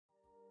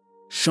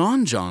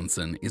Shawn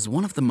Johnson is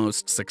one of the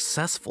most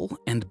successful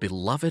and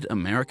beloved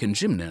American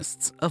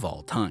gymnasts of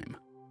all time.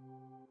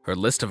 Her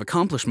list of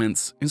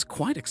accomplishments is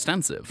quite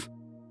extensive.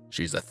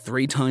 She's a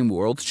 3-time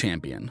world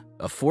champion,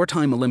 a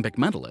 4-time Olympic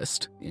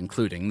medalist,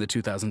 including the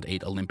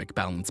 2008 Olympic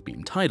balance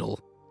beam title,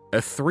 a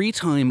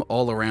 3-time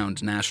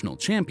all-around national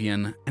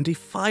champion, and a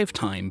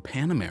 5-time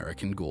Pan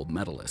American gold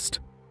medalist.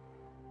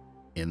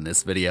 In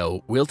this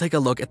video, we'll take a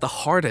look at the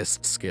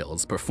hardest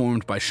skills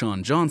performed by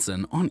Shawn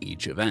Johnson on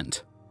each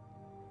event.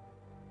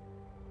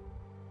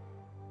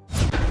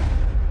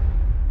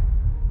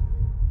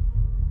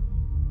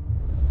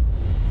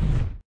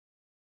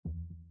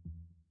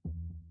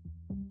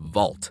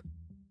 Vault.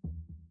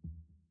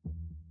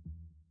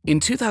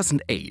 In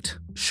 2008,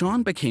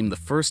 Shawn became the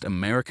first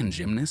American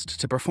gymnast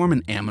to perform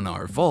an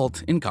Aminar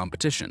vault in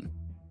competition.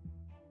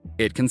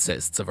 It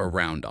consists of a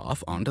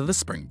round-off onto the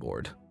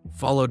springboard,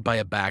 followed by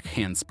a back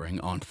handspring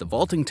onto the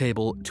vaulting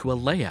table to a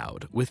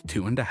layout with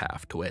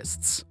 2.5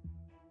 twists.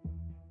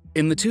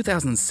 In the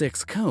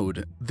 2006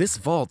 code, this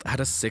vault had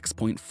a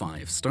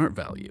 6.5 start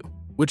value,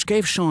 which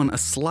gave Shawn a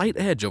slight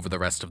edge over the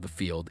rest of the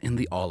field in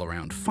the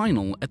all-around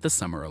final at the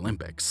Summer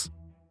Olympics.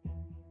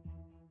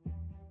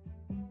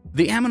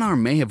 The Aminar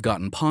may have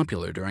gotten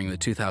popular during the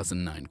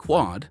 2009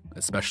 quad,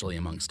 especially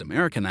amongst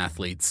American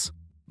athletes,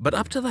 but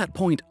up to that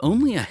point,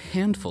 only a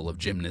handful of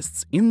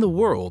gymnasts in the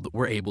world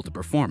were able to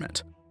perform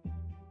it.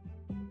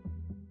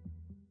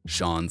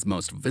 Shawn's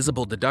most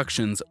visible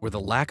deductions were the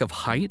lack of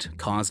height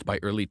caused by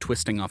early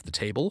twisting off the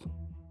table,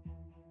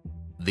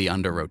 the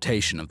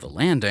under-rotation of the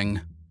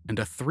landing, and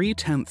a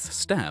 3/10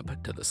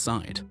 step to the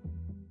side.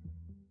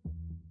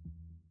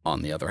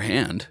 On the other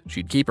hand,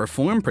 she'd keep her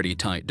form pretty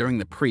tight during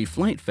the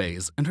pre-flight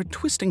phase, and her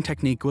twisting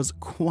technique was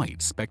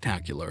quite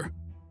spectacular.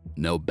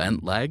 No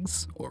bent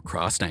legs or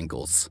crossed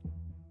ankles.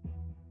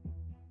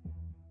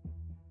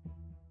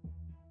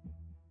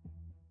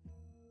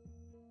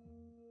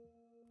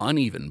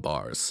 Uneven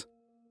bars.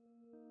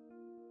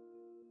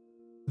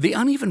 The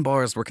uneven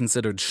bars were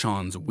considered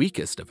Shawn's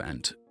weakest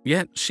event,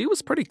 yet she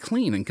was pretty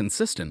clean and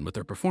consistent with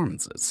her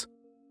performances.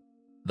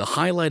 The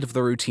highlight of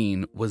the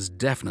routine was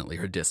definitely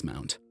her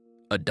dismount,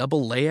 a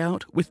double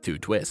layout with 2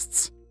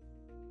 twists.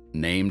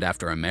 Named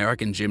after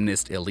American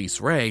gymnast Elise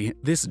Ray,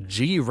 this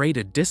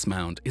G-rated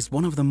dismount is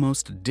one of the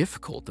most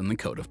difficult in the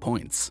code of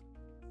points.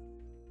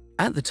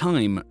 At the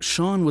time,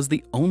 Shawn was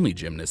the only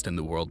gymnast in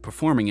the world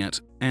performing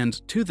it,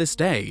 and to this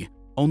day,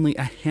 only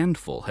a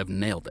handful have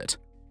nailed it,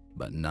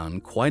 but none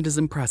quite as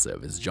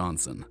impressive as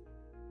Johnson.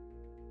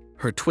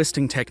 Her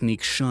twisting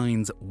technique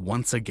shines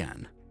once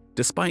again,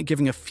 despite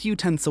giving a few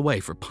tenths away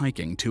for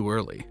piking too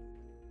early.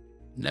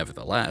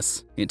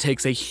 Nevertheless, it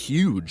takes a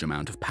huge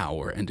amount of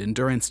power and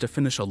endurance to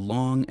finish a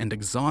long and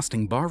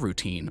exhausting bar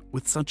routine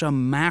with such a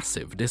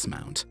massive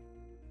dismount.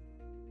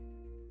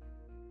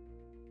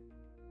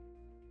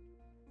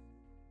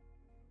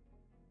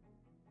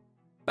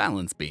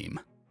 Balance beam.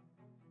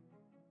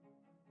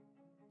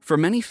 For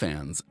many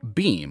fans,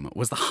 beam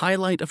was the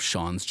highlight of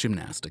Shawn's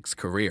gymnastics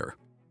career.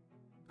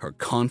 Her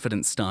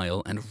confident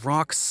style and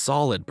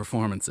rock-solid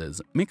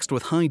performances, mixed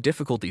with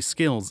high-difficulty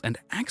skills and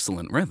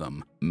excellent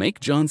rhythm,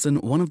 make Johnson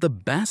one of the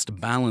best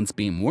balance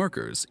beam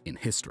workers in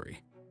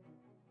history.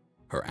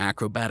 Her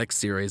acrobatic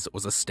series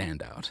was a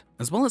standout,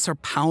 as well as her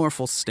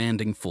powerful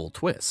standing full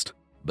twist.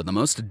 But the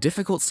most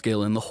difficult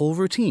skill in the whole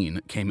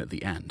routine came at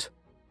the end,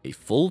 a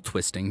full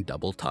twisting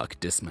double tuck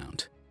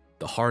dismount,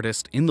 the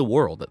hardest in the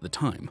world at the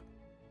time.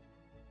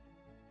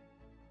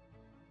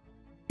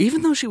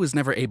 Even though she was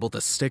never able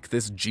to stick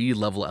this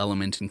G-level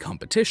element in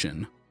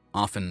competition,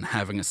 often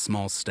having a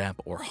small step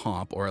or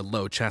hop or a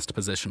low chest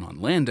position on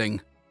landing,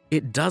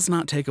 it does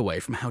not take away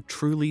from how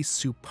truly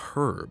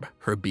superb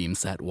her beam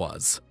set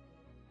was.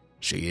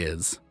 She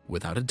is,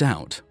 without a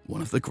doubt,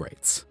 one of the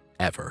greats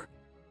ever.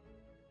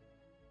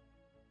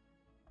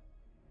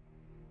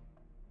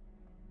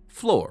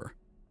 Floor.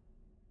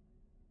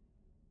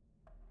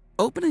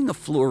 Opening a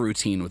floor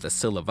routine with a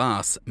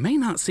syllabus may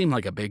not seem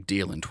like a big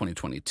deal in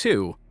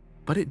 2022,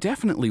 but it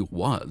definitely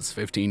was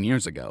 15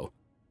 years ago.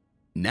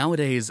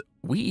 Nowadays,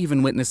 we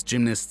even witness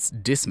gymnasts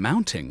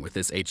dismounting with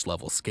this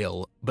H-level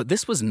skill, but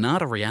this was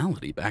not a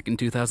reality back in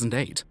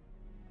 2008.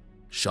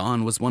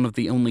 Shawn was one of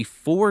the only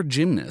 4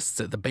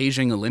 gymnasts at the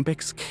Beijing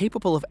Olympics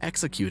capable of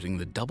executing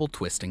the double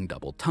twisting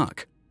double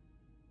tuck.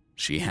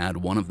 She had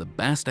one of the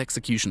best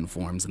execution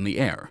forms in the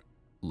air,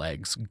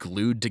 legs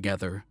glued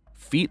together,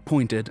 feet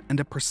pointed, and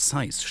a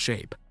precise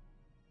shape.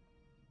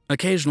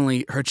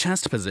 Occasionally, her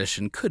chest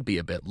position could be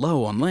a bit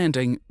low on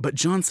landing, but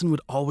Johnson would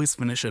always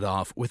finish it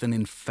off with an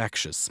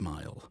infectious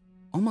smile,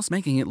 almost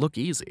making it look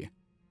easy.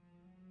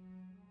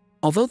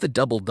 Although the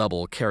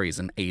double-double carries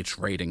an H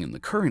rating in the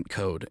current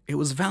code, it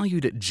was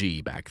valued at G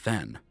back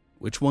then,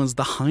 which was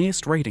the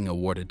highest rating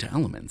awarded to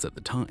elements at the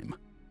time.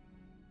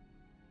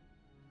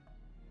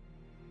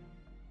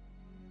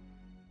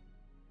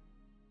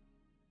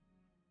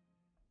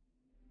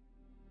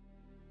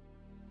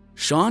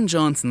 Shawn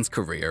Johnson's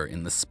career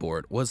in the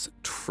sport was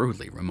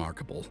truly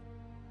remarkable.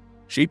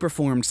 She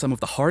performed some of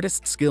the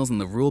hardest skills in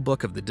the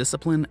rulebook of the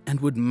discipline and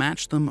would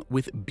match them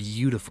with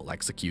beautiful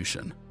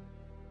execution.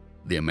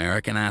 The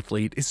American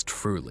athlete is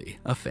truly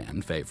a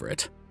fan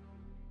favorite.